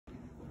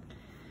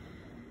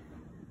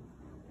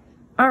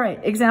All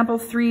right, example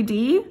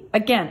 3D.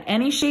 Again,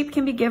 any shape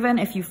can be given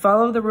if you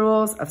follow the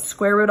rules of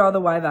square root all the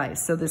y values.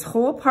 So this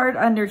whole part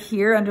under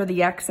here, under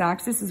the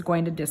x-axis, is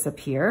going to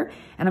disappear,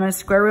 and I'm going to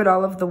square root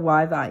all of the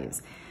y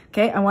values.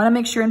 Okay, I want to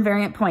make sure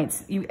invariant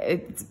points.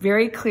 It's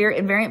very clear,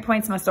 invariant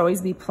points must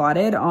always be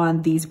plotted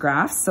on these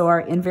graphs. So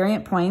our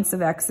invariant points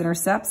of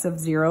x-intercepts of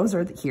zeros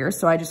are here,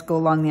 so I just go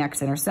along the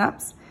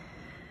x-intercepts.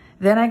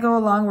 Then I go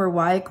along where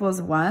y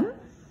equals 1,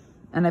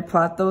 and I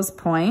plot those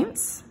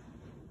points.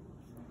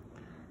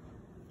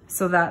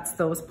 So that's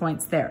those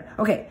points there.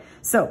 Okay,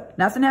 so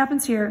nothing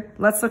happens here.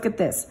 Let's look at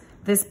this.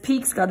 This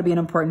peak's got to be an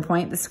important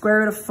point. The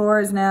square root of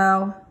 4 is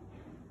now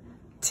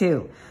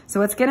 2. So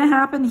what's going to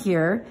happen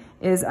here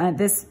is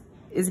this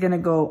is going to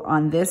go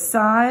on this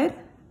side,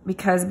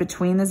 because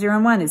between the 0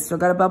 and 1, it's still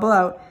got to bubble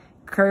out,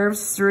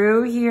 curves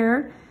through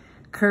here,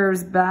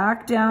 curves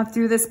back down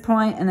through this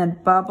point, and then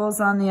bubbles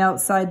on the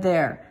outside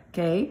there.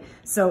 Okay,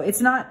 so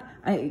it's not,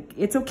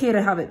 it's okay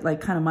to have it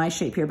like kind of my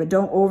shape here, but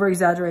don't over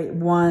exaggerate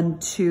 1,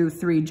 2,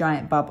 3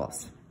 giant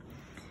bubbles.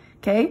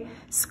 Okay,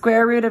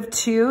 square root of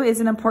 2 is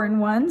an important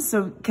one.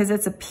 So because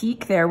it's a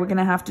peak there, we're going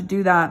to have to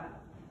do that.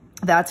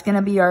 That's going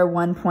to be our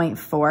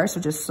 1.4, so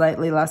just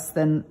slightly less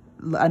than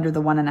under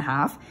the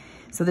 1.5.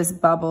 So this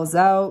bubbles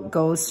out,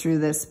 goes through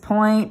this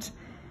point,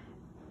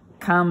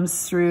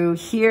 comes through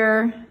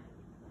here,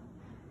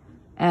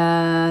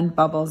 and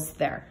bubbles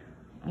there.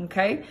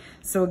 Okay,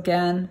 so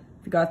again,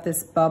 we got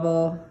this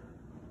bubble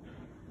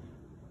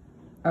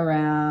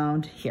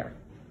around here.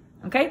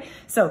 Okay,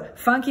 so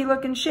funky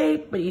looking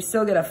shape, but you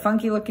still get a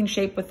funky looking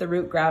shape with the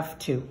root graph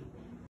too.